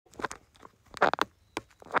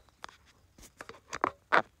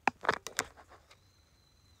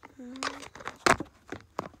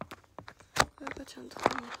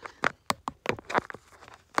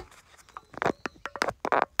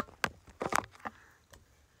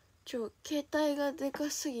携帯がでか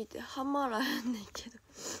すぎてはまらへんねんけど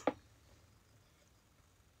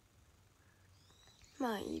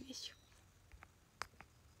まあいいでしょ。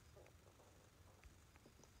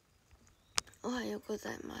おはようご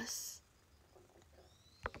ざいます。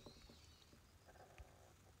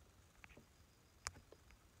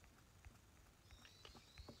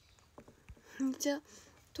めっちゃ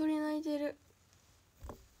鳥鳴いてる。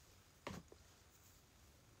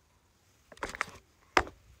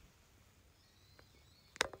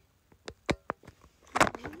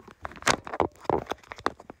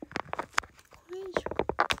これ以上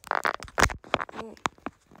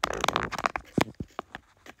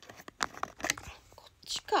こっ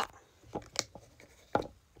ちか。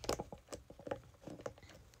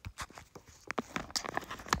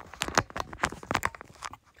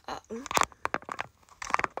あ、うん。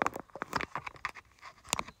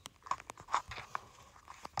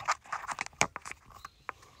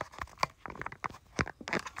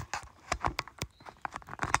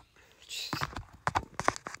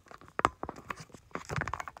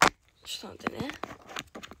ちょっと待ってね。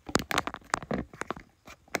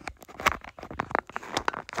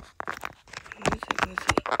むず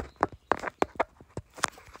い。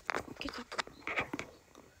開けとく。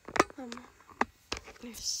まあまあ。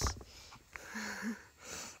よし。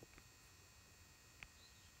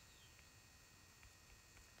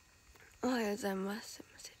おはようございます。すい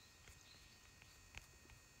ません。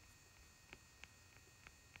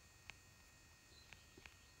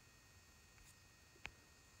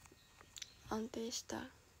安定した。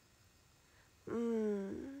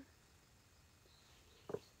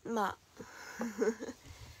まあ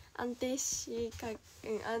安定し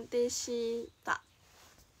た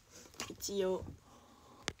一応。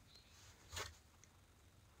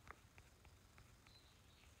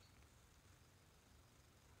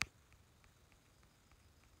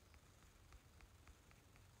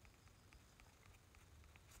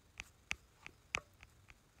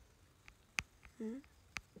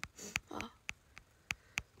あ、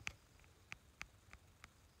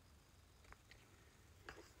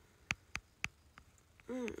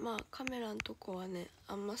まあカメラのとこはね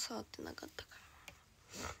あんま触ってなかったから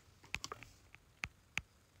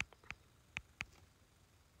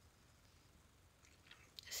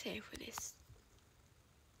セーフです。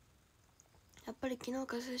やっぱり昨日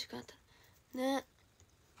から涼しくなったね。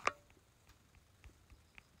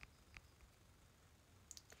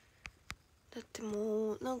だって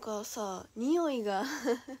もうなんかさ匂いが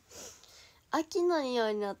秋の匂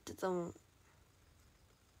いになってたもん。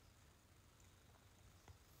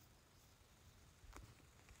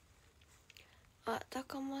あ、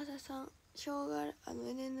高政さん、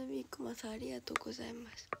NMB48 さんありがとうございま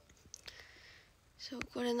す。そう、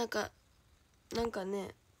これなんかね、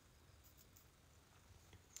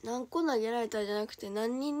何個投げられたじゃなくて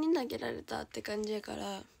何人に投げられたって感じやか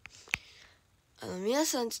ら、皆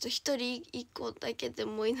さんちょっと一人一個だけで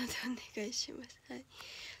もいいのでお願いします。はい。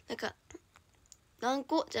なんか何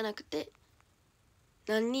個じゃなくて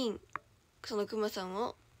何人、そのクマさん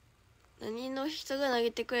を何人の人が投げ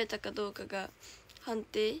てくれたかどうかが判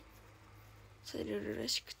定されるら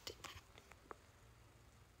しくて、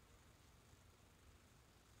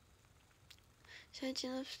初日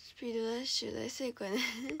のスピードダッシュ大成功ね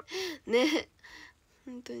ね、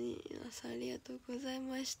本当に皆さんありがとうござい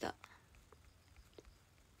ました。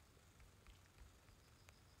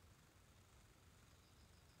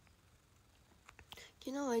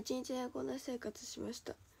昨日は一日エアコンなし生活しまし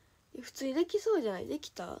た。普通にできそうじゃない？で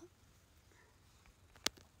きた？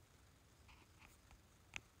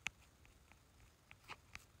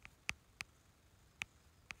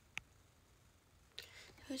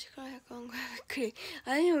表紙から100万ぐらいびっくり。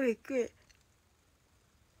あれもびっくり。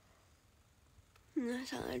皆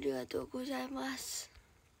さんありがとうございます。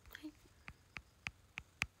はい、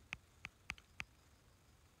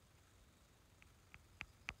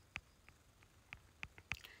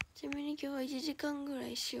ちなみに今日は1時間ぐら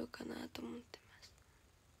いしようかなと思ってます。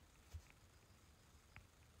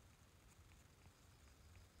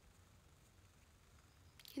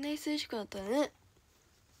いきなり涼しくなったね。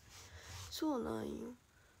そうなんよ。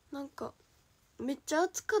なんかめっちゃ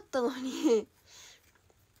暑かったのに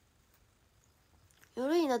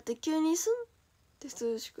夜になって急にスンって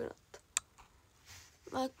涼しくなった。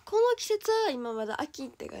まあこの季節は今まだ秋っ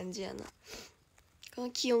て感じやな。この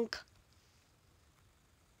気温か。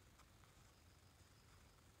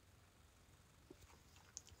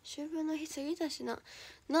秋分の日過ぎたしな。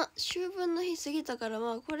秋分の日過ぎたから、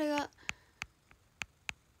まあこれが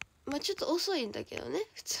まあちょっと遅いんだけどね、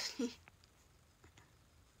普通に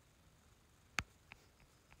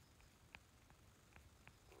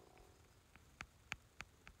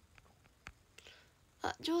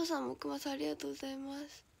ジョーさんもくまさんありがとうございま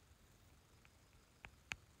す。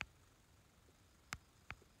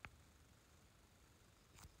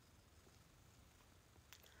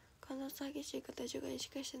寒暖差激しい方除外し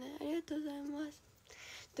かしてない、ありがとうございます。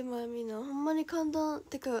でもみんなほんまに寒暖っ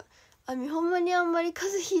てかほんまにあんまり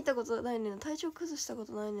風邪ひいたことないねんな、体調崩したこ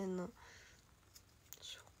とないねんな。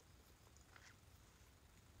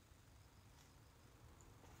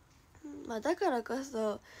まあだからこ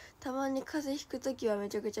そたまに風邪ひく時はめ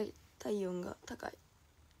ちゃくちゃ体温が高い。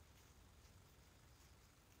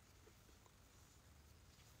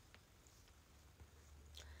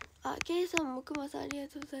あ、ケイさんもくまさんありが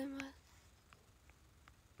とうございます。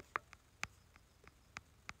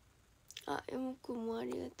あ、よもくんもあ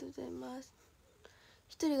りがとうございます。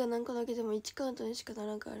一人が何個だけでも1カウントにしかな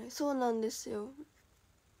らんからね。そうなんですよ。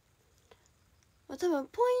まあ、多分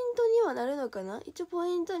ポイントにはなるのかな、一応ポ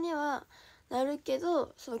イントにはなるけ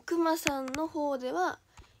ど、そのくまさんの方では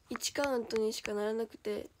1カウントにしかならなく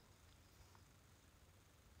て、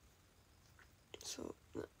そ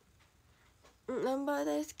うナンバー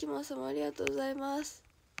大好きマンさんもありがとうございます。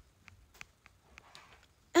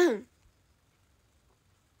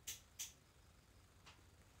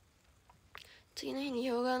次の日に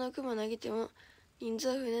氷河の雲投げても人数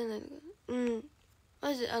は増えないのか。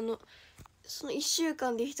マジその1週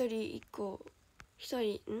間で1人1個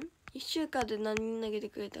1週間で何人投げて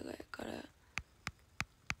くれたかやから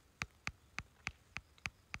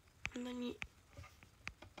ほんまに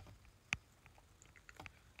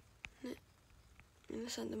ね、皆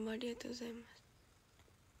さんどうもありがとうございます。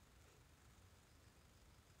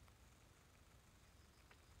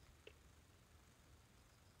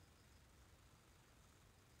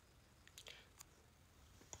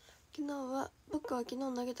僕は昨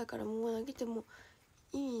日投げたからもう投げても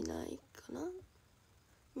意味ないかな、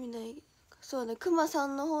意味ない。そうね、くまさ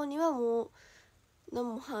んの方にはもう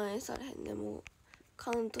何も反映されへんね、もう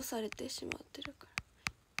カウントされてしまってるか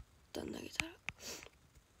ら一旦投げたら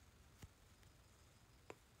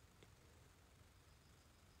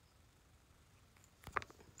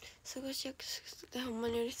過ごしやすくてほんま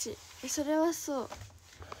に嬉しい。それはそう、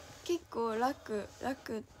結構楽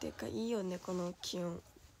っていうかいいよね、この気温。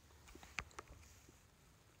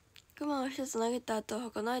クマを一つ投げた後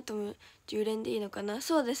他のアイテム10連でいいのかな。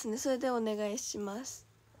そうですね、それでお願いします。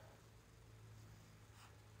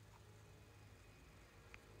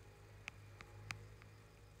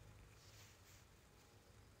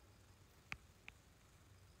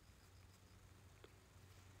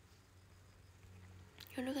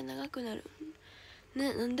夜が長くなる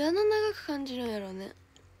ね。なんであんな長く感じるんやろうね。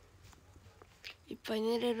いっぱい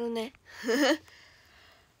寝れるね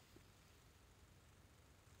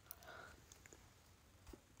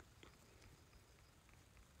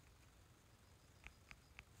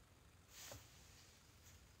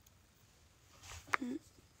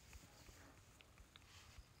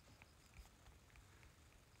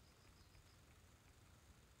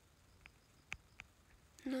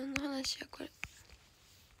何の話やこれ。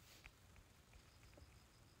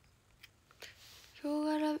ヒョウ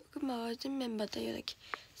柄クマは全メンバー対応だっけ。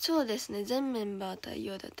そうですね、全メンバー対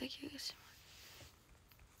応だった気がします。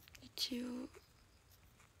一応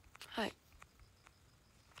はい。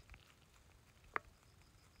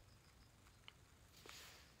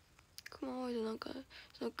クマ多いとなんか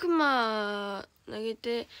そのクマ投げ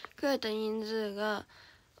てくれた人数が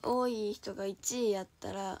多い人が1位やっ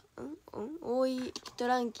たら多い人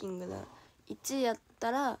ランキングが1位やった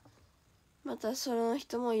らまたその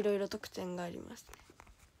人もいろいろ得点があります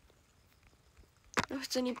ね。普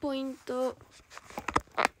通にポイント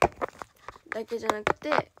だけじゃなくて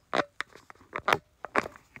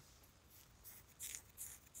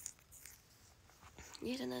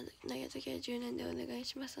リード投げた時は10年でお願い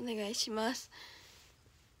します。お願いします。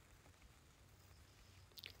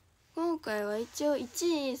今回は一応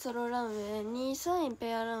1位ソロランウェイ、2位3位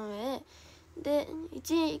ペアランウェイで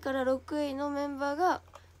1位から6位のメンバーが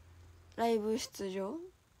ライブ出場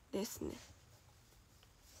ですね。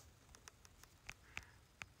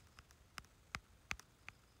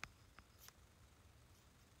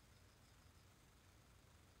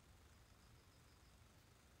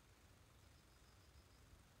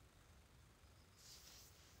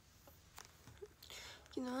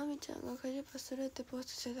昨日あみちゃんがカジパするってポス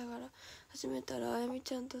トしてたから始めたらあやみ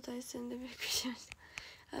ちゃんと対戦でびっくりしまし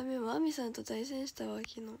た。あみもあみさんと対戦したわ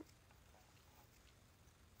昨日。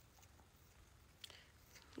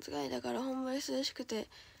疲れだからほんまに涼しくて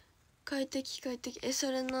快適。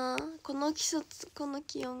それな、この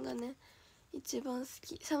気温がね一番好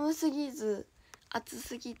き。寒すぎず暑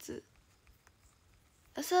すぎず、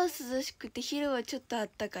朝は涼しくて昼はちょっとあっ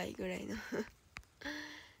たかいぐらいの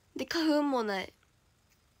で花粉もない。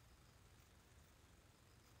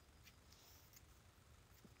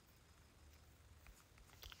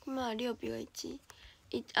まありょうぴが1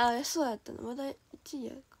位。あ、そうやったの、まだ1位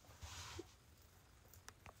やるか。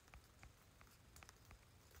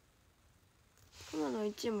今の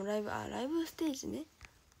1位もライブステージね。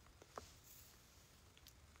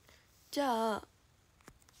じゃあ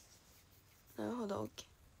なるほど OK。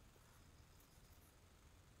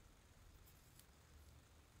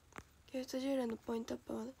 ゲスト10連のポイントアッ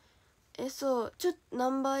プはまだそう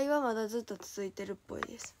何倍はまだずっと続いてるっぽい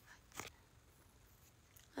です。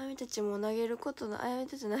あやみたちも投げることな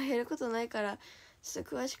いからちょっ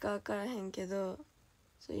と詳しく分からへんけど、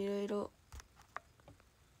そういろいろ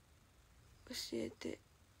教えて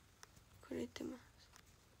くれてます。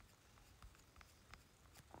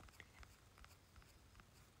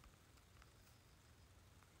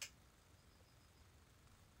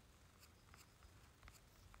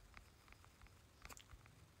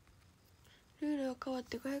ルールは変わっ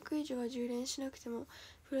て500以上は10連しなくても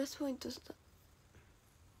プラスポイントした。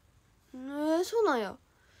そうなんや。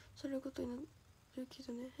それことになるけ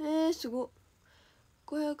どね。すごっ。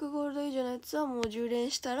500ゴールド以上のやつはもう10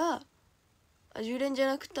連したら10連じゃ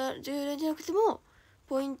なくても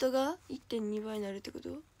ポイントが 1.2 倍になるってこと。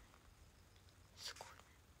すごい。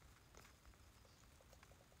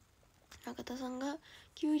中田さんが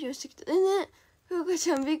救助してきた。ふうか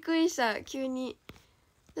ちゃんびっくりした急に。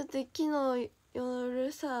だって昨日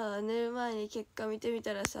夜さ寝る前に結果見てみ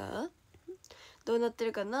たらさどうなって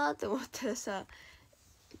るかなって思ったらさ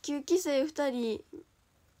9期生2人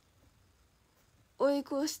追い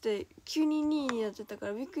越して急に2位になってたか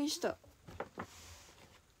らびっくりした。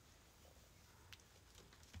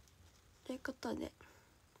ということで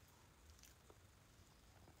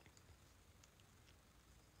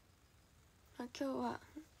今日は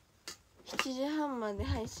7時半まで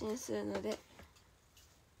配信するので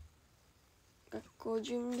学校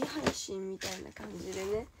準備配信みたいな感じで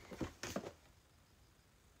ね。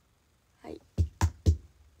はい。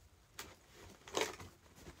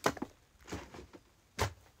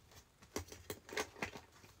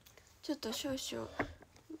ちょっと少々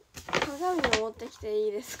鏡を持ってきてい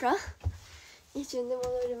いですか。一瞬で戻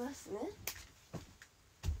りますね。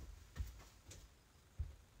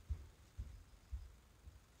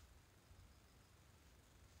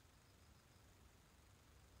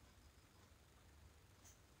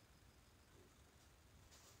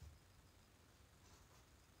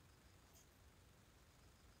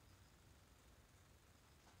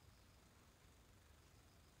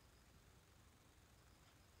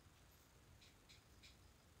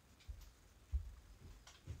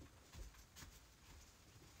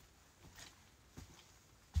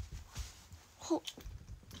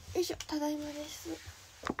よいしょ、ただいまです。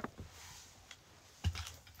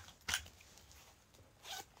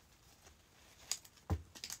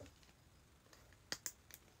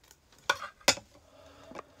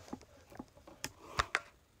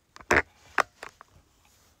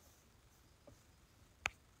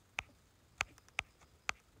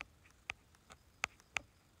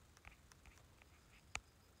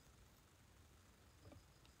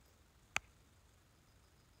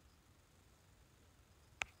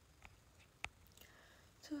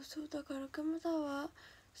そうだから熊タワ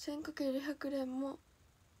ー 1000×100 連も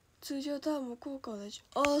通常タワーも効果は大丈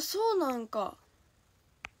夫。そうなんか。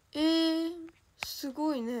す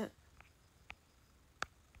ごいね。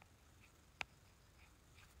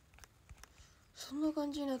そんな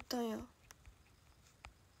感じになったんや。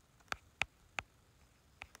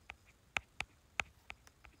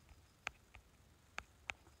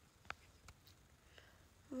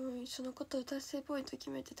そのことを達成ポイント決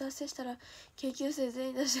めて達成したら研究生全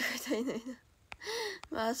員出してくれたらいいのにな。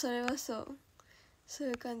まあそれはそう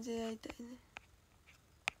いう感じでやりたいね。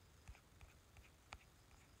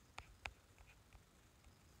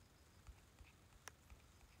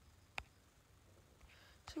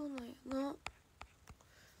そうなんやな。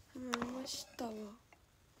思いましたわ。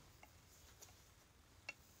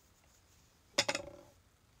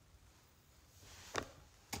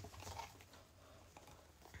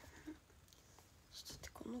ちょっ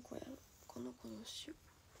とこの子やろ。この子どうしよう。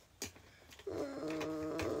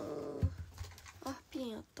ピ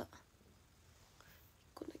ンあった。1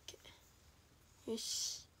個だけ。よ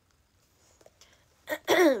し。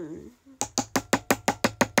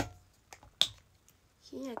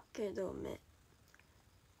日焼け止め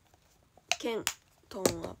兼ト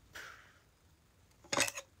ーンアップ。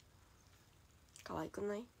可愛く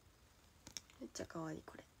ない？めっちゃ可愛い。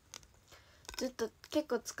これずっと結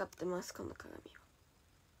構使ってます、この鏡は。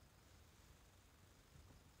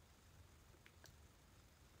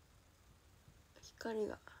光が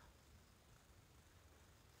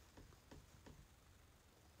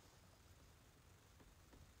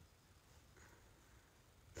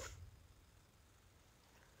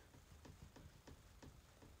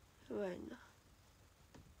やばいな。や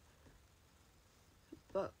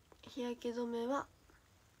っぱ日焼け止めは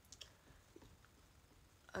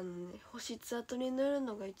保湿後に塗る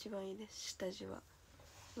のが一番いいです。下地は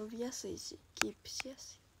伸びやすいしキープしや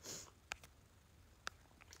すい。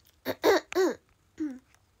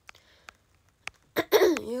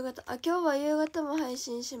夕方、今日は夕方も配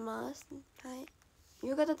信します。はい、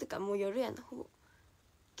夕方ってかもう夜やな。ほぼ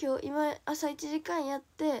今日今朝1時間やっ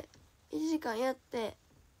て1時間やって、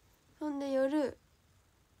ほんで夜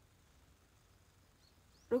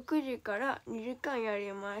6時から2時間や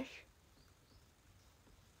ります。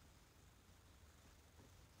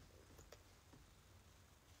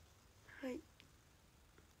はい、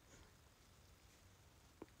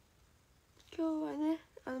今日はね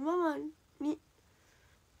ママに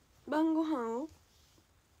晩ご飯を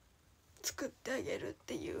作ってあげるっ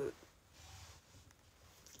ていう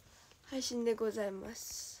配信でございま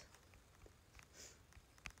す。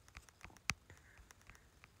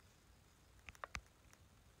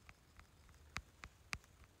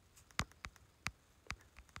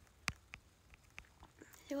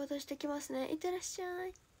仕事してきますね。いってらっしゃ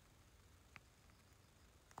い。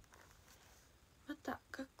また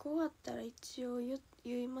学校終わったら一応言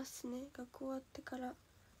いますね。学校終わってから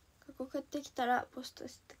学校帰ってきたらポスト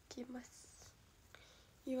してきます。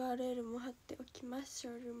 URL も貼っておきます。シ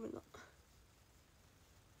ョールームの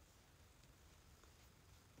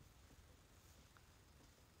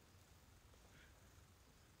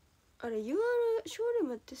あれ URL ショールー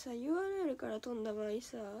ムってさ URL から飛んだ場合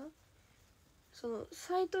さ、その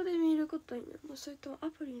サイトで見ることになるの？それともア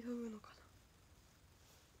プリに飛ぶのかな？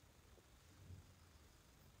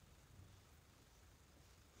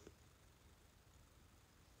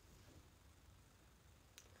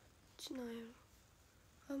なんや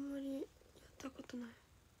ろ、あんまりやったことない。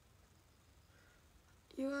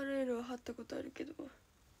 URL は貼ったことあるけど、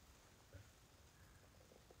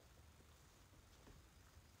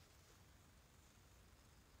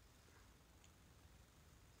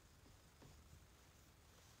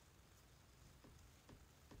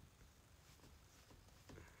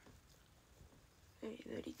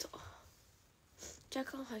ぬりと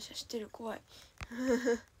若干反射してる。怖い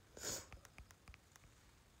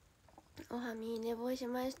おはみ寝坊し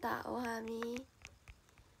ました。おはみ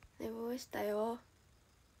寝坊したよ。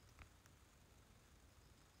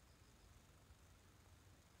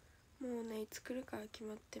もうねいつ来るか決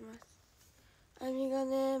まってます。あみが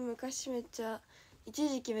ね昔一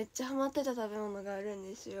時期めっちゃハマってた食べ物があるん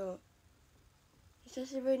ですよ。久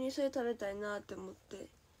しぶりにそれ食べたいなって思って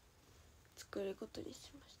作ることに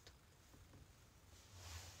しまし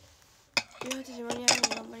た。18時間に合うよう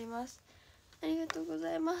に頑張ります。ありがとうご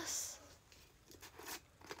ざいます。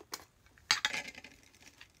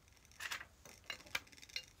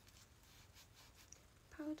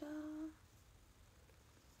パウダー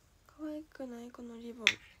可愛くない？このリボン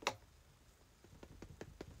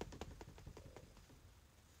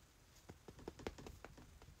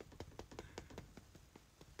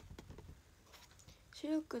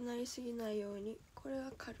白くなりすぎないようにこれ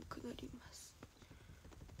は軽く塗ります。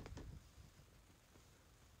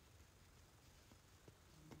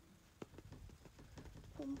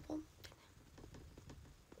ポンポンってね。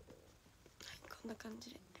はい、こんな感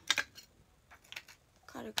じで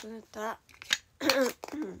軽く塗ったら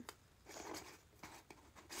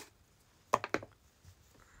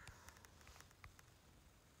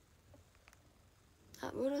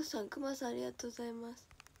あ、ブルーさん、くまさんありがとうございます。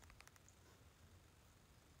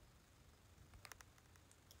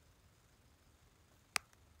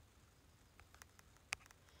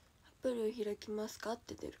アプリを開きますかっ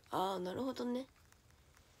て出る。ああ、なるほどね。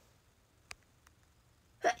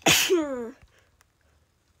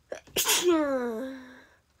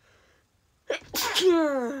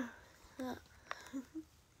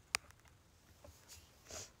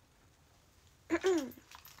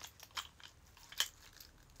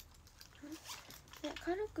で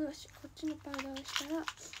軽くこっちのパウダーをしたら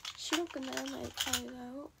白くならないパウダ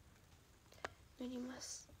ーを塗りま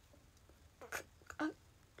す。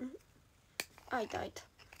あ、いた。やっ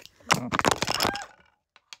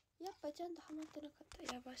ぱちゃんとはまってなかっ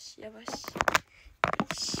た。やばし。よし。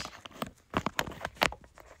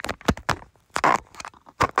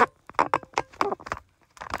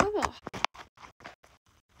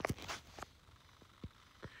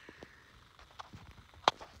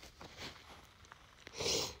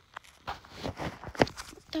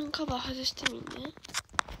一旦カバー外してみんね。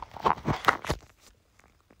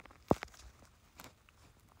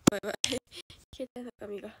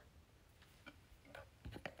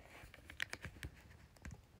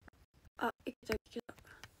あ、いけたいけた。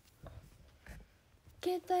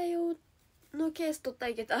携帯用のケース取った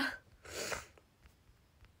らいけた。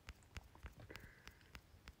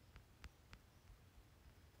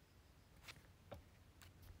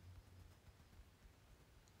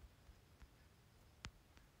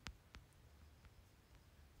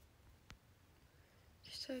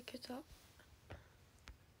いけた。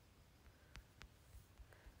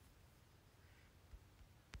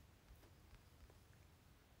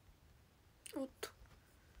おっと、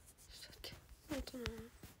さて、あとの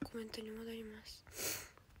コメントに戻ります。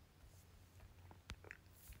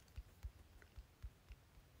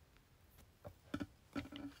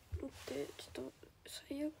で、ちょっと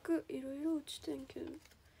最悪いろいろ落ちてんけど、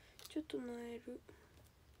ちょっとなえる。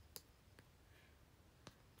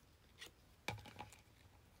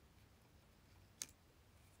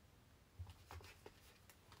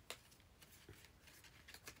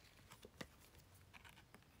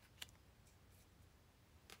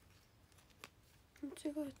間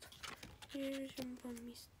違えた。入れる順番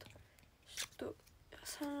ミスった。ちょっと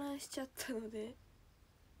散乱しちゃったので一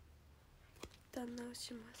旦直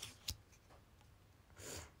します。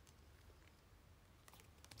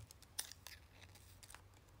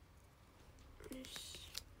よし、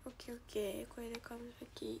オッケーオッケー。これで完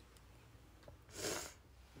璧。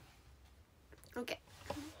オッケ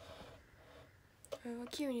ー。これは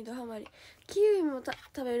キウイにドハマり。キウイも食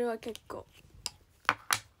べるわ結構。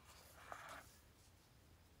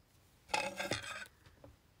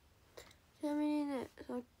ちなみにね、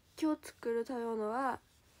今日作る食べ物は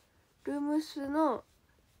ルームスの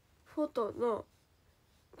フォトの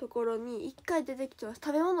ところに1回出てきてます。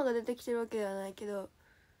食べ物が出てきてるわけではないけど、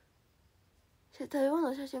食べ物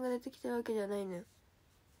の写真が出てきてるわけじゃないのよ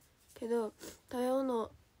けど、食べ物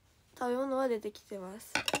は出てきてま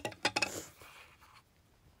す。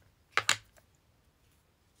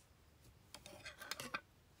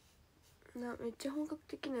めっちゃ本格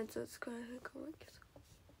的なやつは作られるかもけど。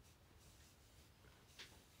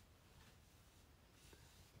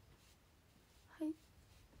はい、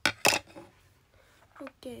オ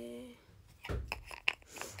ッケー。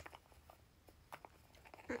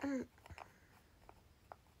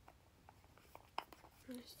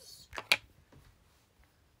よし。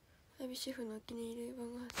アビシェフのお気に入り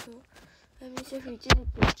番号そう。アビシェフ一時期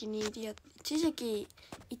お気に入りや一時期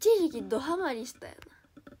ドハマりしたよな。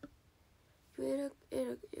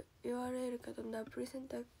URL かどんなアプリを選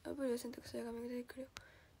択する画面が出てくるよ。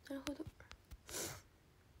なるほど。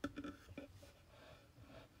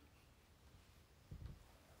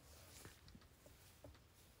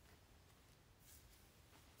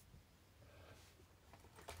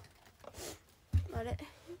あれ、こ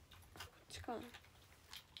っちかな。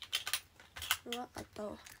あった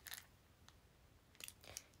わ。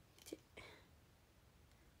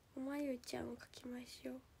おまゆちゃんを描きまし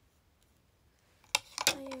ょう。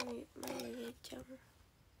まゆげちゃん。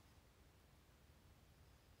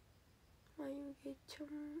まゆげちゃん。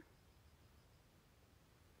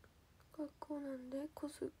学校なんで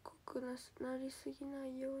すっごくなりすぎな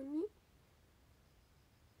いように。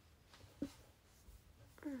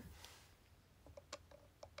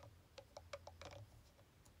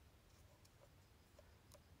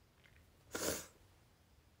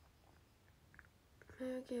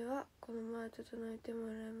眉毛はこの前整えても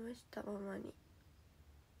らいました。ママに。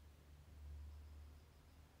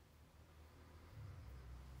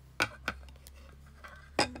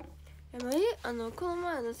この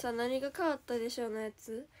前のさ、何が変わったでしょうのや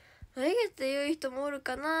つ、眉毛って言う人もおる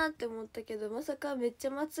かなって思ったけど、まさかめっち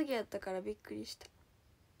ゃまつげやったからびっくりした。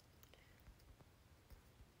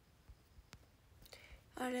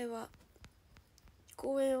あれは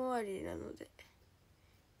公演終わりなので、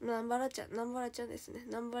南原ちゃんですね。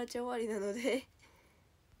南原ちゃん終わりなので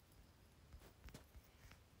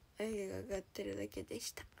眉毛が上がってるだけで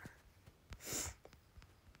した。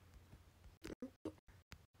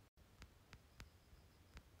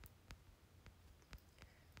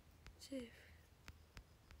セーフ。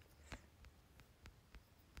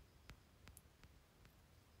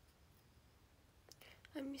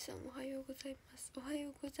あみさんおはようございます。おはよ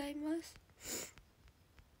うございます。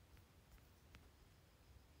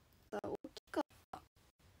大きかった。普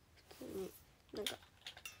通になんか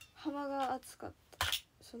幅が厚かった。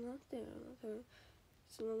なんていうの、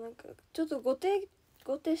多分なんかちょっとゴテ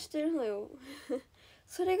してるのよ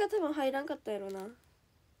それが多分入らんかったやろな。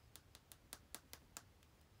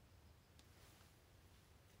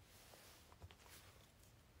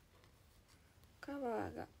カ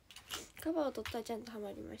バーを取ったらちゃんとは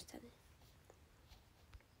まりましたね。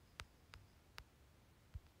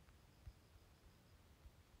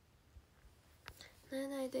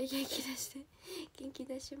なないで元気出して元気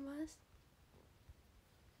出します。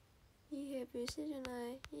いいヘアピンしてじゃな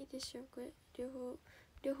い。いいでしょこれ。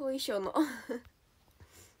両方衣装の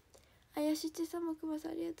あやしちさんもくまさ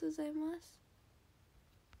んありがとうございます。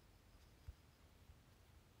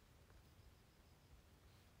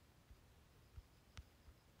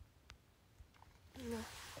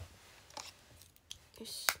よ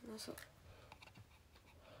しのそう。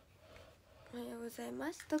おはようござい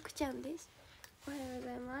ます。とくちゃんです。おはようご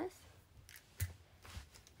ざいます。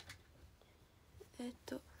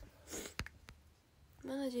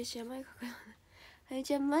まだジェシー前かかるあれ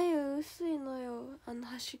じゃ眉薄いのよ。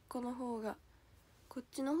端っこの方がこっ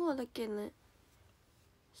ちの方だけね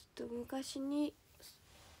ちょっと昔に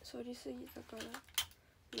反りすぎたから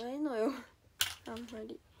ないのよあんま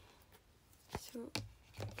り。そう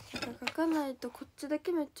なんか描かないとこっちだ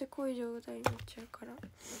けめっちゃ濃い状態になっちゃうから。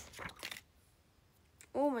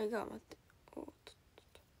オーマイガー待って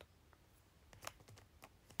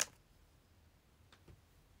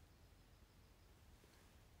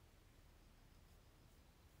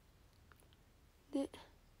で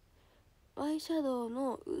アイシャドウ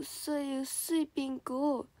の薄いピン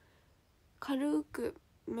クを軽く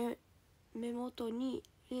目元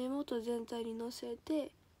全体にのせ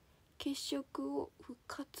て血色を復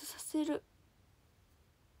活させる。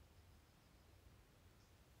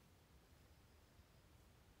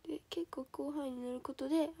で結構広範囲に塗ること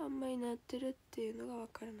であんまりなってるっていうのがわ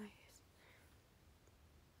からないです。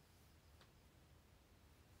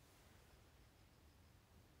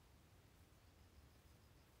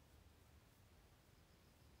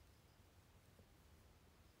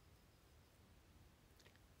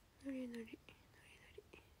塗り塗り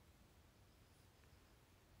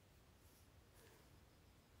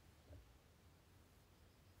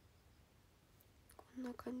こん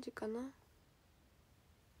な感じかな。は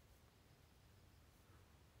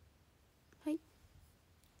い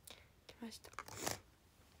来ました。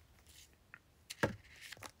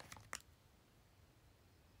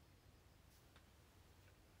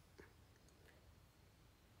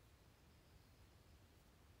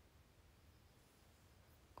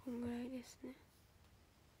こんぐらいですね。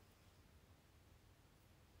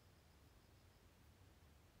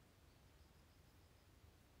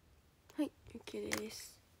はい OK で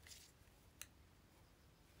す。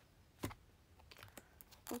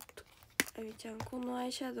おっとあみちゃんこのア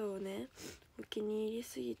イシャドウをねお気に入り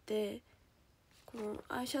すぎてこの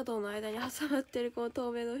アイシャドウの間に挟まってるこの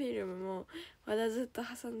透明のフィルムもまだずっと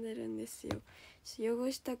挟んでるんですよ。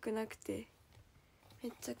汚したくなくて。め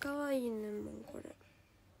っちゃ可愛いねんもんこれ。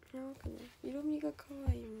なんかね色味が可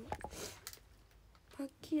愛いもん。パッ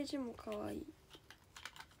ケージも可愛い。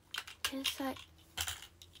天才。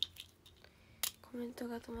コメント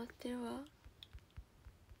が止まってるわ。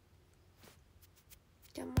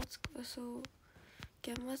ギャンマツコそう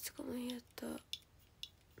ギャンマツコの日やった。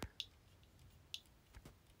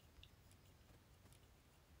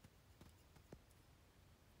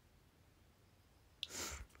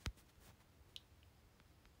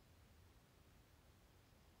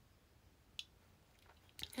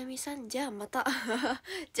あみさんじゃあまた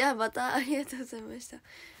じゃあまたありがとうございました。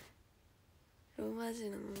ローマ字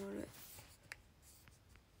のおもろい。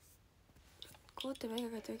こうって目が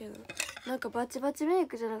描いてるけどなんかバチバチメイ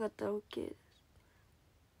クじゃなかったら OK です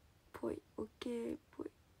ぽい OK っぽい。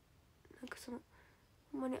なんかその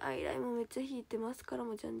ほんまにアイラインもめっちゃ引いてマスカラ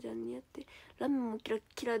もじゃんじゃんにやってラメもキラッ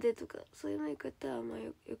キラでとかそういうメイクやったらあんま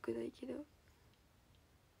よくないけど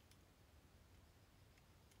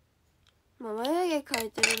まあ眉毛描い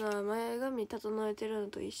てるのは眉髪整えてるの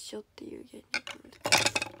と一緒っていう原理なので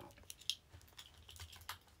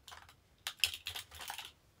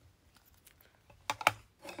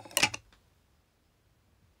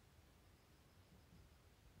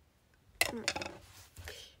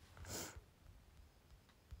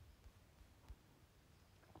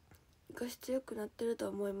画質良くなってると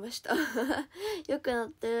思いました良くなっ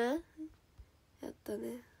てるやった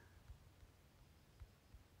ね。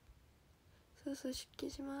そうそう出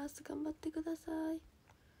勤します。頑張ってください。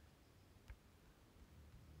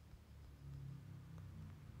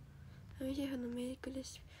アミシェフのメイクレ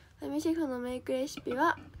シピアミシェフのメイクレシピ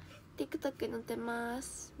は TikTok に載ってま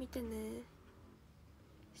す。見てね。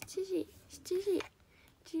7時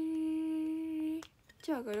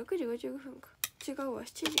じゃあ6時55分か。違うわ7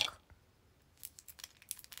時か。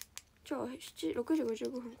じゃあ6時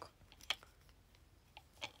55分か。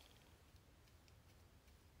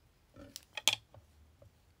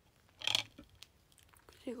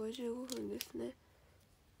6時55分ですね。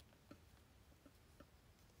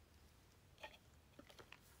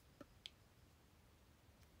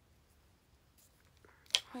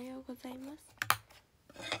おはようございますっ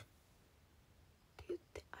て言っ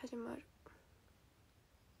て始まる。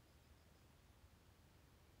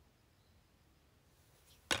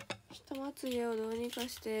ひとまつげをどうにか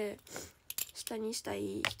して下にした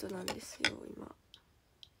い人なんですよ今。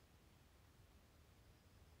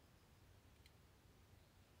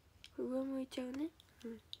上向いちゃうね。う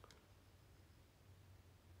ん。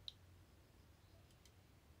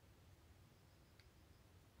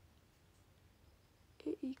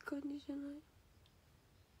いい感じじゃない？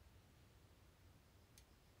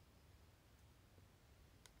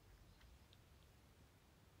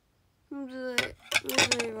むず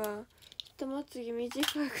いわ。ひとまつげ短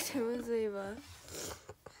くてむずいわ。は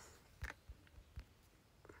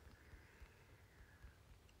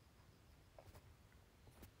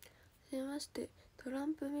じめまして、トラ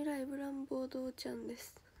ンプ未来ブランボードちゃんで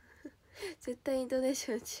す絶対イントネー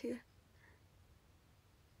ション違う。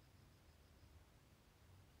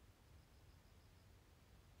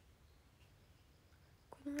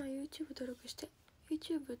この前 YouTube 登録して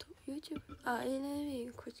YouTube と YouTube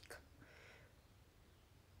NMB こっちか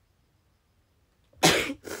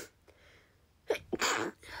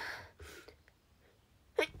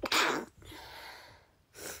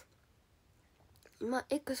今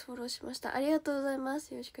X フォローしました。ありがとうございま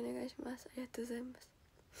す。よろしくお願いします。ありがとうございます。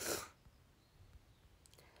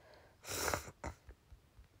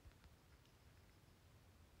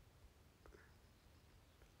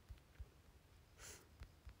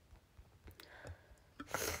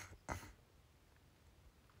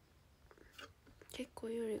結構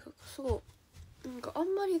よりがそうなんかあん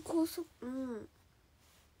まり高速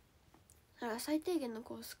だから最低限の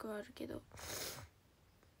高速はあるけど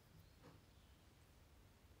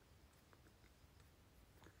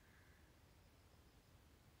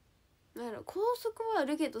なんやろ、高速はあ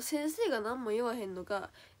るけど先生が何も言わへんの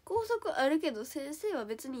か、高速あるけど先生は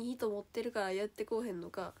別にいいと思ってるからやってこうへん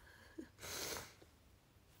のか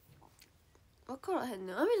分からへん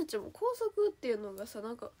ねん。あみたちも高速っていうのがさな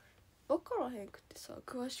んか分からへんくてさ、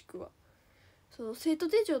詳しくはその生徒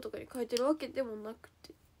手帳とかに書いてるわけでもなく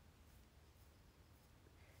て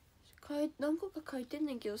何個か書いてん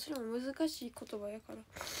ねんけど、それも難しい言葉やからよ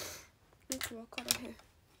く分からへん。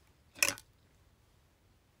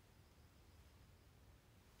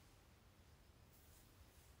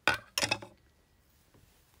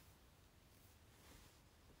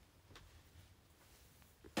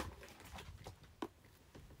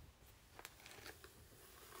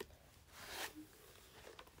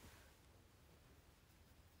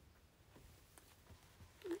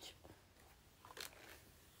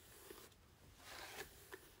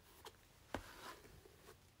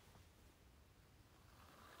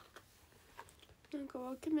なんか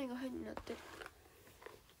分け目が変になってる。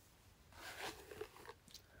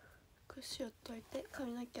しよっといて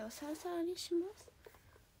髪の毛をサラサラにします。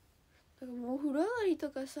だからもうお風呂上がりと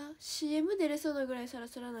かさ CM 出れそうなぐらいサラ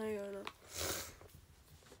サラなるような、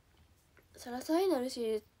サラサラになる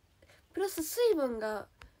しプラス水分が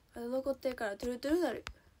残ってるからトゥルトゥルなる。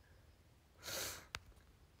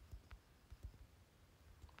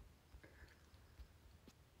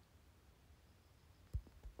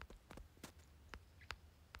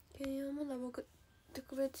兼用もな僕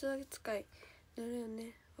特別扱いなるよ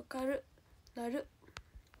ね。わかるなる。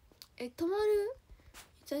止まる？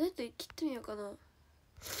インターネット切ってみようかな。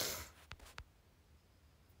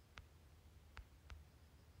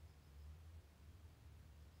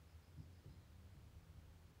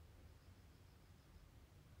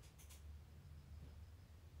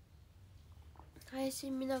配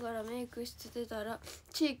信見ながらメイクしてたら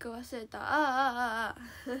チーク忘れた。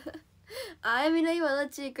あやみの今の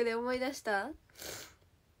チークで思い出した。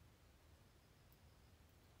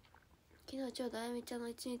昨日ちょうどあやみちゃんの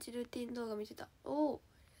一日ルーティン動画見てた。おお、あ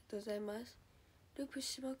りがとうございます。ループ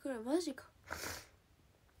しまくる。マジか。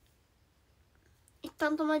一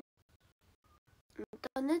旦止まり、イン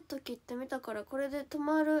ターネット切ってみたからこれで止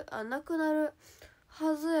まる、なくなる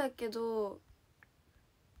はずやけど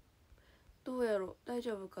どうやろ、大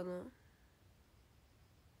丈夫かな。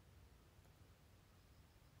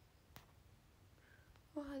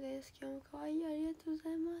おはです。今日も可愛い、ありがとうござ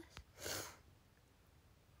います。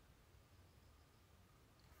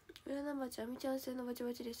浦バチあみちゃん製のバチ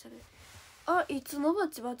バチでしたね。いつのバ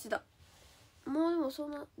チバチだ。もうでもそ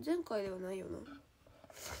んな前回ではないよな。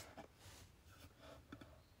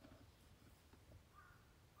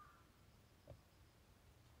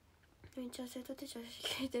あみちゃん生徒手帳写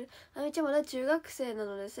真聞いてる。あみちゃんまだ中学生な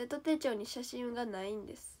ので生徒手帳に写真がないん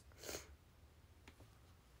です。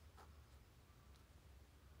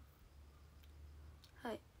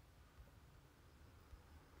はい。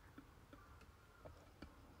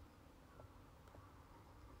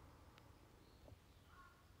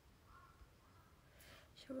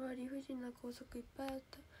昭和理不尽な校則いっぱいあっ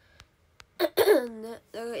たね。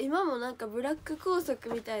だから今もなんかブラック校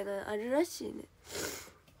則みたいなのあるらしいね。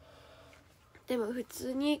でも普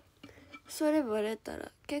通にそれバレた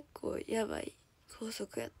ら結構やばい校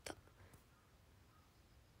則やった。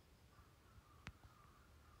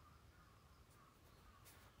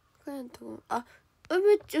あ、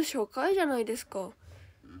めっちゃ初回じゃないですか。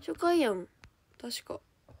初回やん確か。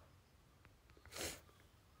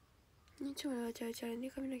ちょ2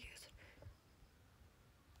回目な気がす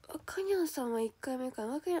る。カニャンさんは1回目か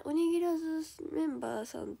な。おにぎらずメンバー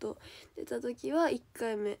さんと出た時は1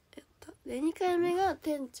回目やった。で2回目が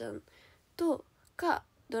てんちゃんとか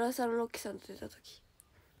ドラサンロッキさんと出た時。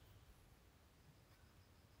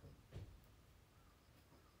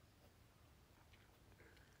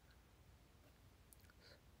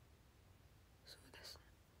そうですね。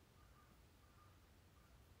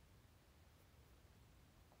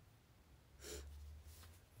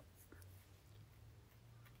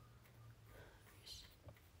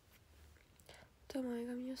前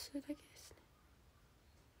髪をするだけですね。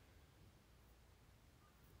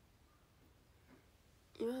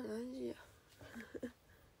今何時や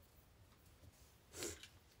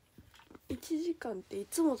1時間ってい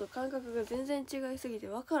つもと感覚が全然違いすぎて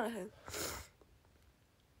分からへん。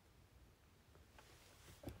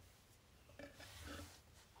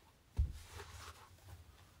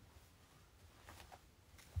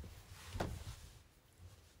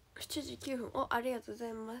7時9分。ありがとうござ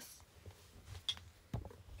います。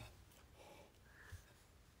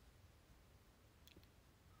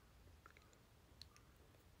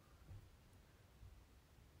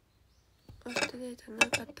アップデートな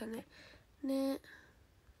かったね。ね。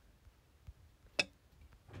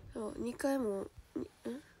そう2回も1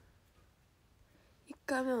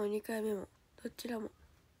回目も2回目もどちらも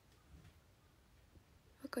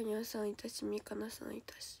若庭さんいたしみかなさんい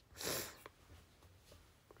たし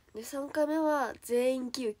で3回目は全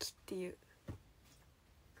員休期っていう。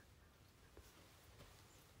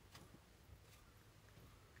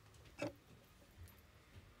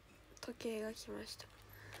時計が来ました。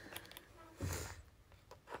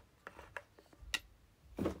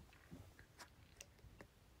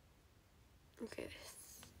OK で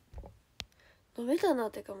す。伸びたな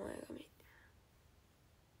ってか前髪。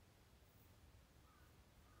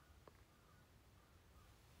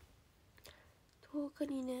10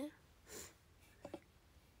日にね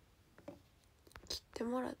切って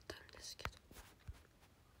もらったんですけど、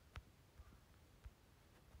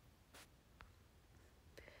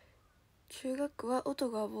中学は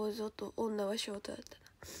男が坊主と女はショートだったな。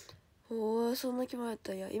おお、そんな決まっ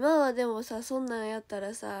たんや。今はでもさ、そんなんやった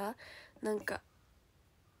らさ、なんか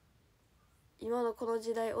今のこの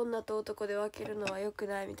時代女と男で分けるのは良く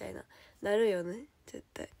ないみたいななるよね。絶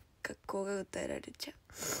対学校が訴えられちゃう。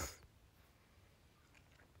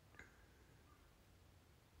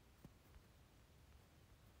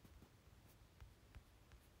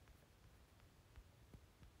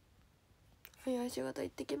はい、仕事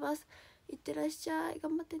行ってきます。行ってらっしゃい。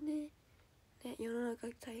頑張ってね。ね、世の中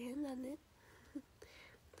大変だね。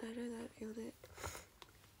なるよね。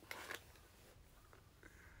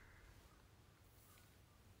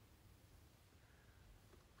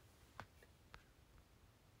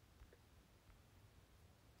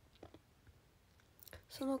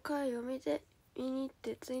その回を見に行っ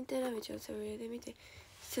てツインテーラー道をセブリで見て、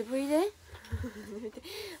セブリで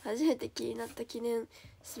初めて気になった記念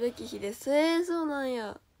すべき日です。そうなん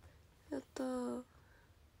や。やったー。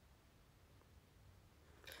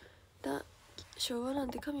昭和なん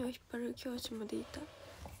て髪を引っ張る教師までいた。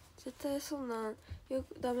絶対そんなん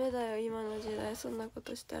ダメだよ今の時代、そんなこ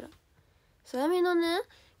としたら。そやみのね、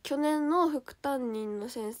去年の副担任の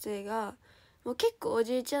先生がもう結構お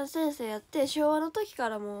じいちゃん先生やって、昭和の時か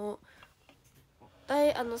らもう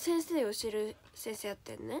先生を知る先生やっ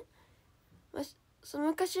てんね。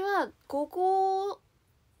昔は高校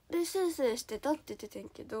で先生してたって言っててん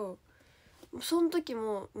けど、その時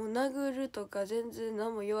もう殴るとか全然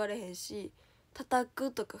何も言われへんし、叩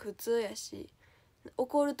くとか普通やし、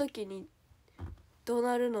怒る時に怒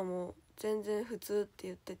鳴るのも全然普通って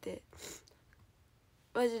言ってて、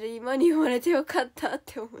マジで今に生まれてよかったっ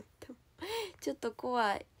て思った。ちょっと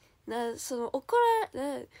怖いな。そのこの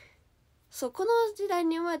時代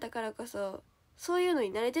に生まれたからこそそういうの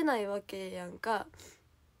に慣れてないわけやんか。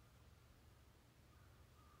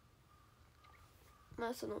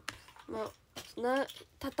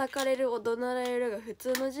叩かれる怒鳴られるが普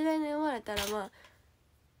通の時代に生まれたら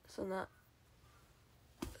そんな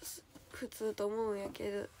普通と思うんや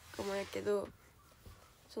けど、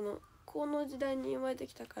この時代に生まれて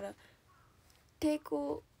きたから抵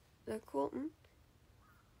抗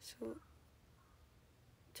そう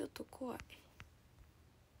ちょっと怖い。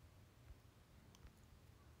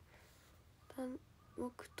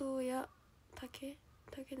木刀や竹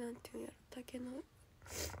なんていうんやろ、竹の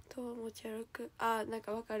刀を持ち歩く。あーなん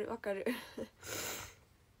かわかる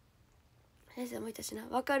先生もいたしな、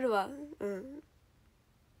わかるわ。うん。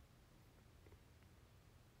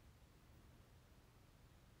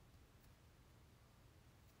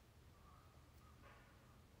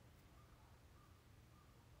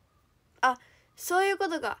あ、そういうこ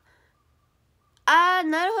とか。あー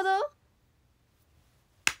なるほど、あ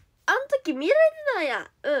ん時見られてたん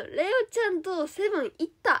や。うん、レオちゃんとセブン行っ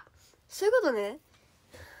た、そういうことね。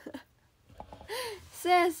そ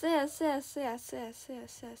やそ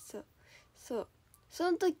う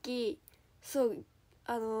その時、そう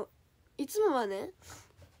いつもはね、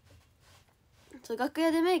そう楽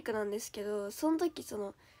屋でメイクなんですけど、その時そ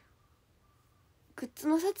のグッズ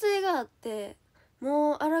の撮影があって、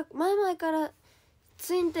もう前々から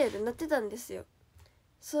ツインテールになってたんですよ。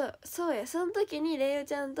そうや、その時にレイオ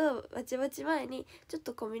ちゃんとバチバチ前にちょっ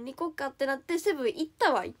とコミュニ行こっかってなってセブン行っ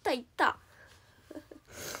たわ。行った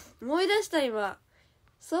思い出した今。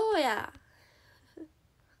そうや。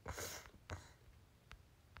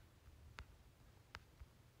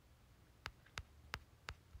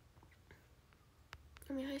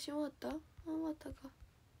配信終わった？終わったか。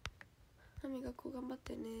学校頑張っ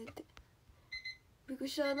てねって。びっくり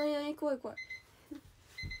した。何怖い。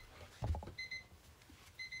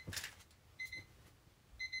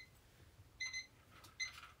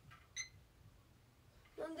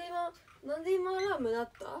なんで今アラーム鳴っ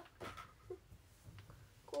た？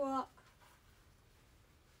怖っ。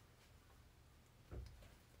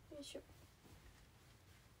よいしょ。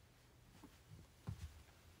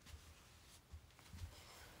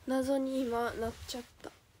謎に今鳴っちゃっ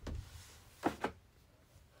た。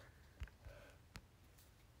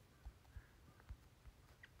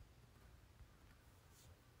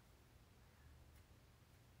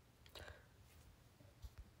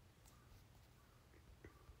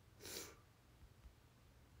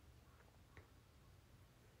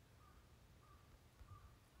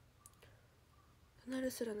怒鳴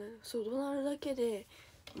るすらない。そう怒鳴るだけで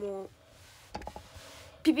もう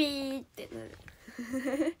ピピーってなる。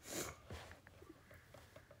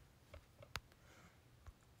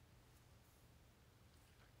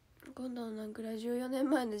今度のなんか14年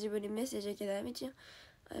前の自分にメッセージだけど、あやみちゃん、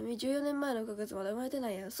あやみ14年前の9月まだ生まれて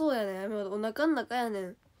ないやん。そうやねん、あやみお腹ん中やね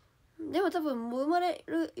ん。でも多分もう生まれ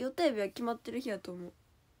る予定日は決まってる日やと思う。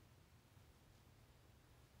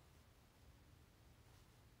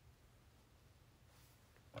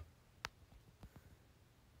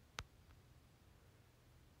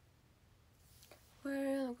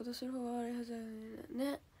我々のことする方が悪いはずだよ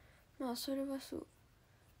ね。まあそれはそう。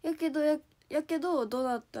やけどどう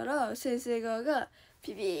なったら先生側が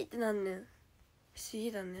ピピーってなんねん。不思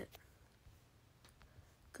議だね。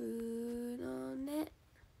くのね。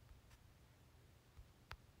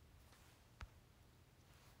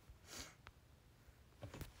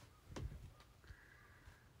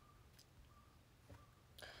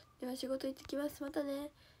では仕事行ってきます。また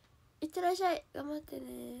ね。いってらっしゃい。頑張って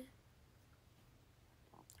ね。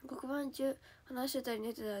黒板中話してたり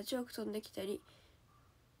寝てたらチョーク飛んできたり、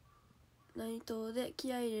何島で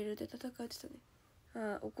気合い入れるで戦ってたね。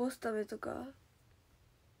ああ、起こすためとか。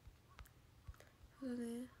そうだ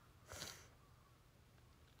ね。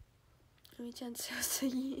あみちゃん強す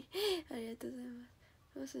ぎ。ありがとうございま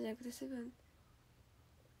す。ローソンじゃなくてセブン。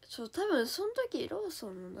そう、多分その時ローソ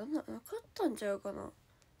ンなかったんちゃうかな。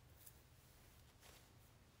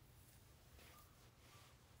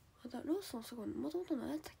あだローソンすごいもともと何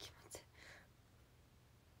やったっけ。待って、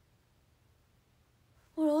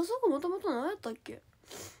あれあそこもともと何やったっけ。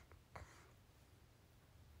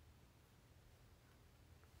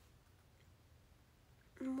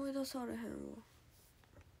思い出されへんわ。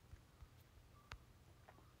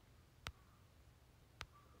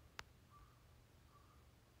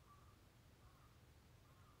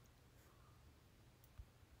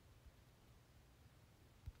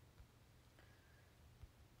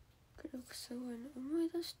すごいね、思い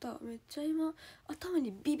出した。めっちゃ今頭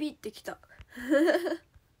にビビってきた。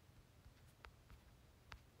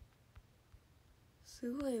す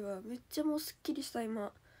ごいわ、めっちゃもうすっきりした。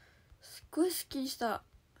今すっごいすっきりした。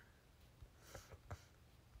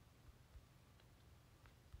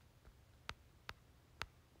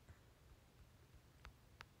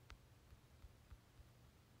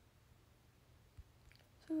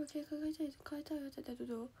そういえば計画が変えたよって言ったけ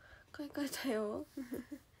ど買い替えたよ。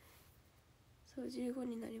そう15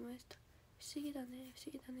になりました。不思議だねね。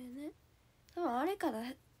多分あれかな、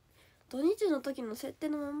土日の時の設定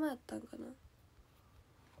のままやったんかな。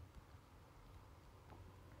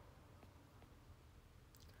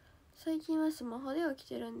最近はスマホで起き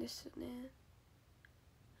てるんですよね。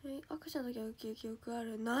赤ちゃんの時は起きる記憶あ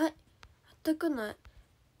る？ない、全くない。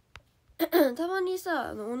たまに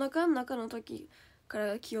さ、お腹の中の時か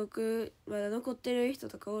ら記憶まだ残ってる人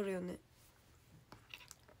とかおるよね。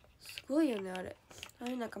すごいよね、あれ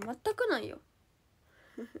なんか全くないよ。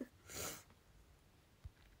ちょ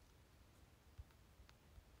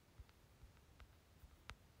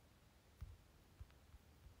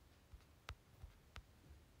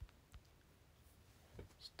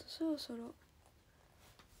っとそろそろ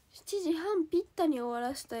7時半ぴったり終わ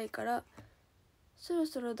らせたいから、そろ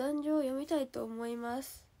そろ壇上を読みたいと思いま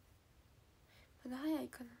す。まだ早い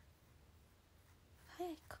かな。早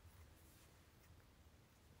いか。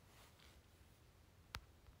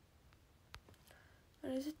あ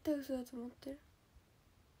れ絶対嘘だと思ってる。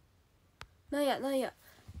なんや何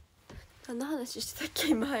の話してたっけ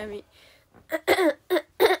今。早見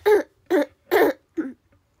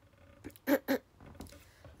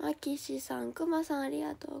マキシさん、くまさんあり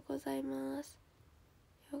がとうございます。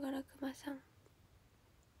よがらくまさん。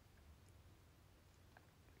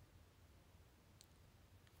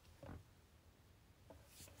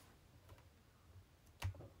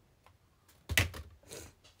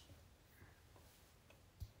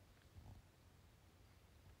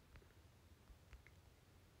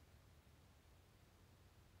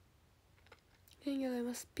レンギャが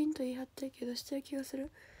今すっぴんと言い張ってるけどしてる気がする。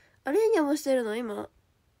あ、レンギャもしてるの今。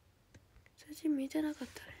最近見てなかっ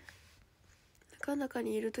たね。中の中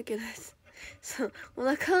にいる時です。そう、お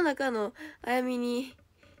腹の中のあやみに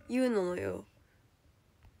言うのよ。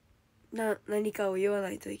何かを言わ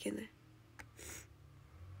ないといけない。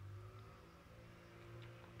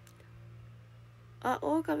あ、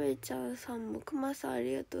オオカミちゃんさんもくまさんあ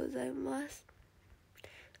りがとうございます。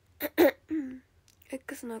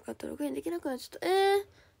X のアカウントログインできなくなっちゃった。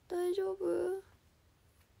大丈夫？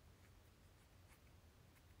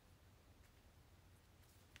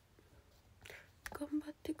頑張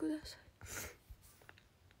ってください。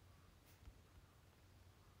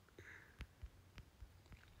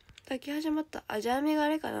炊き始まった。あ、じゃあみがあ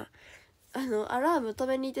れかな。アラーム止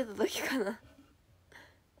めに行ってた時かな。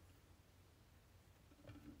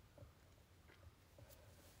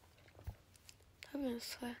多分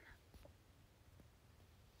そうやな。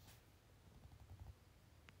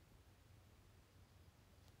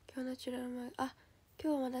今日のチュラル前、あ、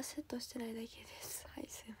今日はまだセットしてないだけです。はい、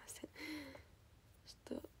すいません。ち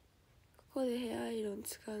ょっとここでヘアアイロン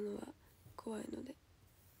使うのは怖いので。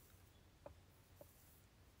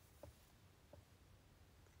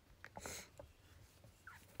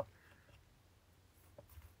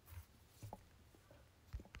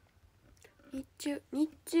日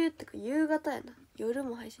中ってか夕方やな。夜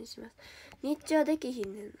も配信します。日中はできひ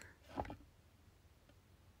んねんな。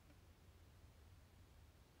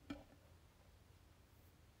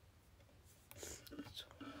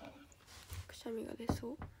くしゃみが出そ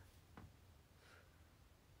う。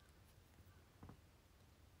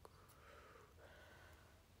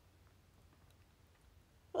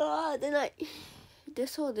あー、出ない。出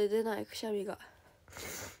そうで出ない、くしゃみが。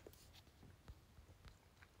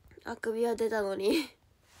あくびは出たのに。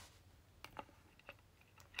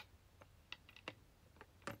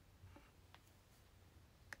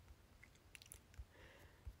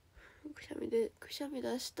くしゃみ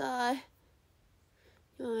出したい。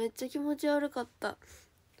今めっちゃ気持ち悪かった。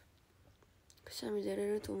くしゃみ出れ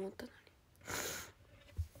ると思ったのに。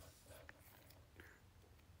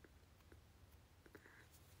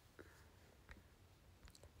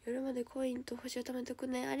夜までコインと星を貯めておく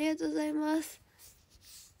ね。ありがとうございます。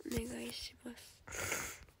お願いします。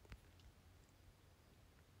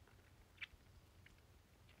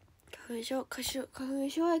花粉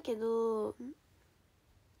症やけど、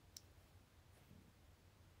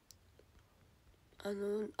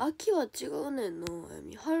秋は違うねんな。あや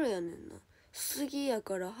み春やねんな。杉や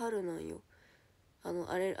から春なんよ。あ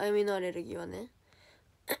やみのアレルギーはね。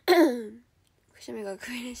くしゃみが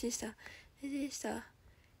首練習した。練習した。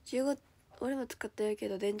15、俺も使ってるけ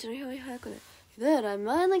ど電池の表示早くない？どうやら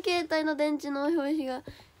前の携帯の電池の消費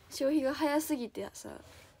が早すぎてさ、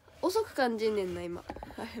遅く感じんねんな今。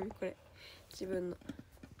あやみこれ自分の。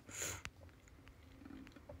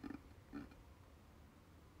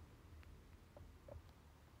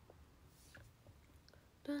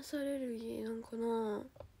ダンスアレルギーなんかな。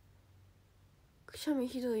くしゃみ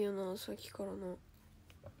ひどいよな、さっきからな。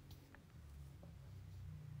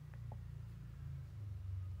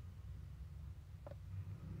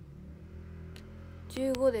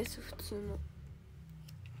15です、普通の。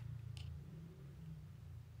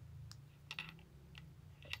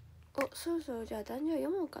そろそろじゃあ男女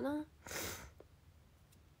読もうかな。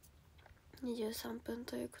23分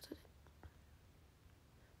ということで、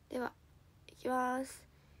ではいきます。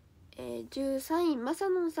13位まさ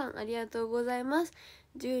のんさんありがとうございます。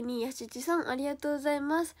12位やしちさんありがとうござい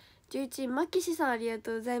ます。11位まきしさんありが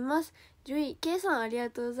とうございます。10位けいさんあり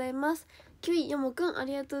がとうございます。9位よもくんあ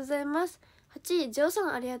りがとうございます。8位じょうさ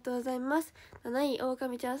んありがとうございます。7位おおか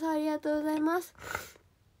みちゃんさんありがとうございます。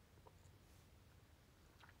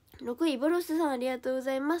6位ボロスさんありがとうご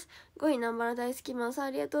ざいます。5位南原大好きマンさん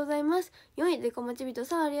ありがとうございます。4位でこまちびと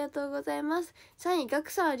さんありがとうございます。3位ガ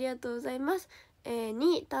クさんありがとうございます。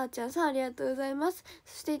2位たーちゃんさんありがとうございます。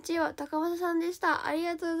そして1位は高政さんでした。あり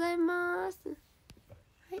がとうございます。は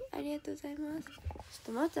い、ありがとうございます。ちょっ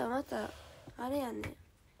とまたあれやね、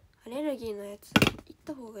アレルギーのやつ行っ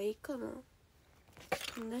た方がいいかな。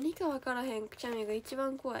何か分からへんくちゃみが一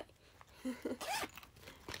番怖い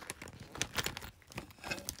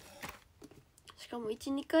しかも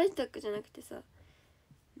 1,2 回だけじゃなくてさ、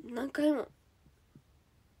何回も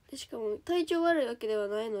で、しかも体調悪いわけでは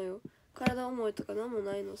ないのよ。体重いとか何も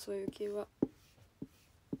ないの、そういう系は。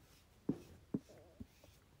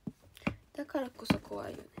だからこそ怖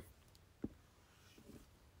いよね。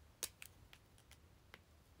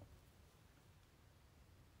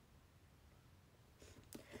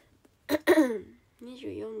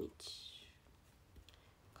24日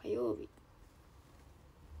火曜日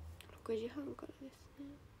6時半からですね。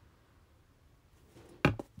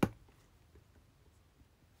は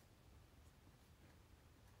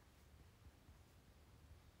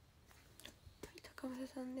い、高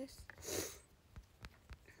政さんです。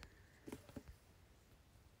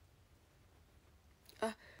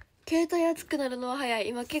あ、携帯熱くなるのは早い。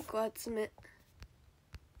今結構熱め。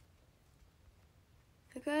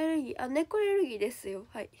猫アレルギー、猫アレルギーですよ。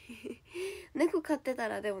はい猫飼ってた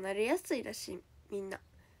らでもなりやすいらしい、みんな。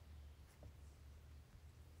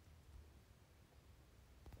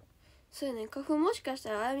そうやね、花粉もしかし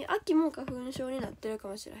たらあやみ秋も花粉症になってるか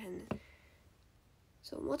もしれへんね。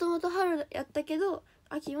そう、もともと春やったけど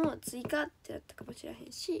秋も追加ってやったかもしれへ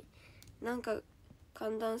んし、なんか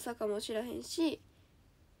寒暖差かもしれへんし、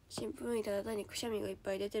シンプルにただ単にくしゃみがいっ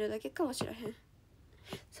ぱい出てるだけかもしれへん。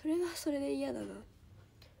それはそれで嫌だな。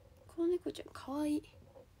この猫ちゃんかわいい。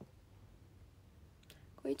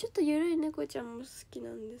これちょっとゆるい猫ちゃんも好きな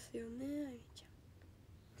んですよね、あやみちゃん。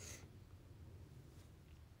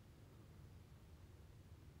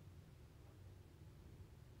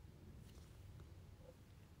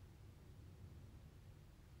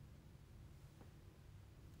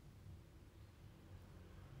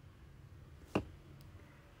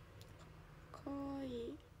かわい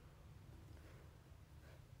い。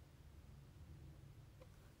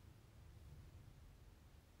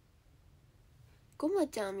ごま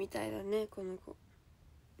ちゃんみたいだね、この子。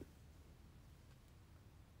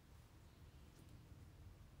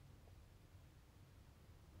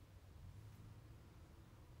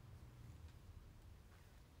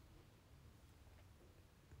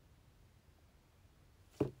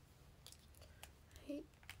はい、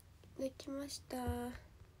できました。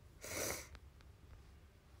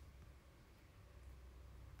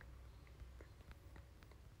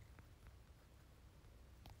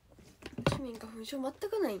市民花粉症全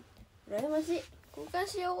くない。羨ましい。交換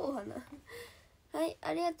しようお花はい、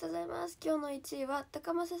ありがとうございます。今日の1位は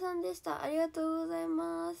高政さんでした。ありがとうござい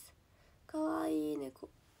ます。かわいい猫、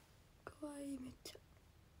かわいい、めっち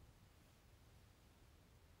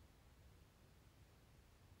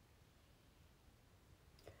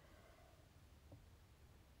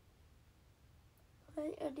ゃ。はい、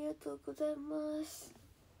ありがとうございます。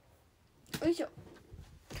よいしょ、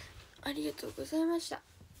ありがとうございました。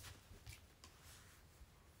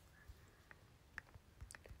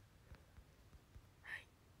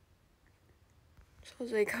想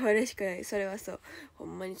像いかわれしくない。それはそう、ほ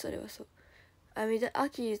んまにそれはそう。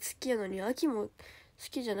秋好きやのに秋も好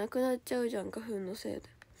きじゃなくなっちゃうじゃん、花粉のせいで。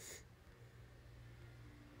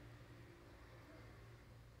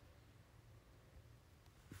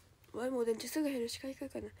わいもう電池すぐ減るしかいかん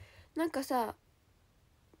かな。なんかさ、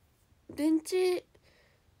電池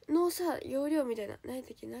のさ容量みたいな、何やっ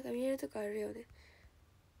たっけ、なんか見えるとこあるよね、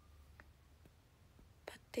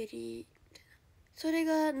バッテリーみたいな。それ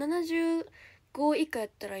が75以下やっ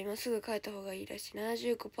たら今すぐ変えた方がいいらしい。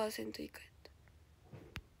 75% 以下やった。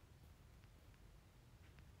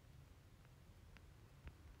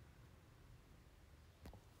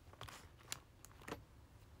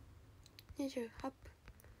28分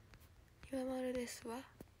今丸ですわ。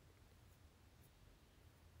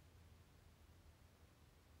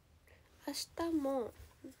明日も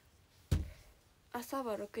朝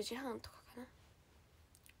は6時半とかかな。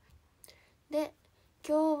で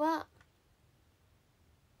今日は、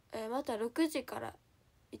また6時から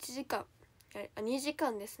1時間2時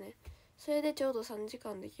間ですね。それでちょうど3時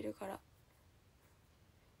間できるから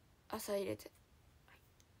朝入れて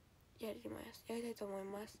やりたいと思い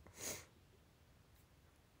ます。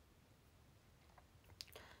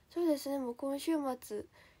そうですね、もう今週末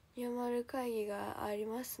にまる会議があり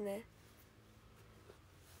ますね。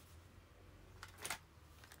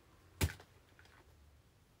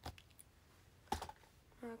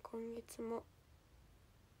まあ今月も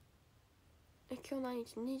今日何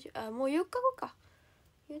日20もう4日後か。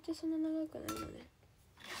言うてそんな長くないのね。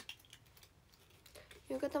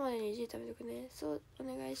夕方までに1時食べとくね。そうお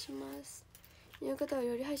願いします。夕方は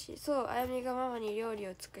料理配信。そう、あやみがママに料理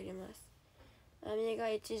を作ります。あやみが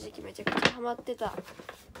一時期めちゃくちゃハマってた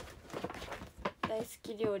大好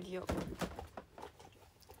き料理を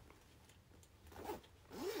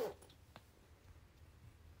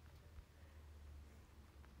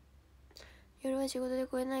夜は仕事で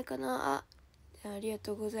来れないかな。ありが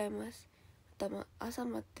とうございます。朝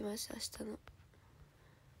待ってました。明日の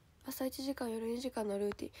朝1時間夜2時間のル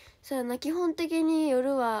ーティン。そうやな、基本的に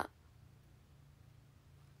夜は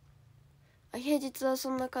平日は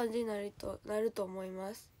そんな感じになると思い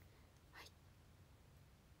ます、はい、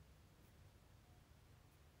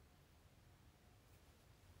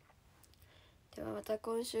ではまた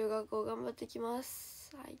今週学校頑張ってきま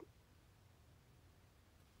す。はい、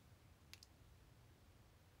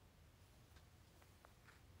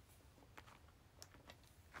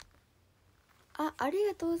あり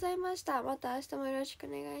がとうございました。また明日もよろしくお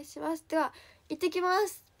願いします。では行ってきま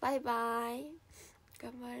す。バイバイ。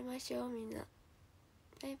頑張りましょうみんな。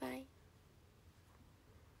バイバイ。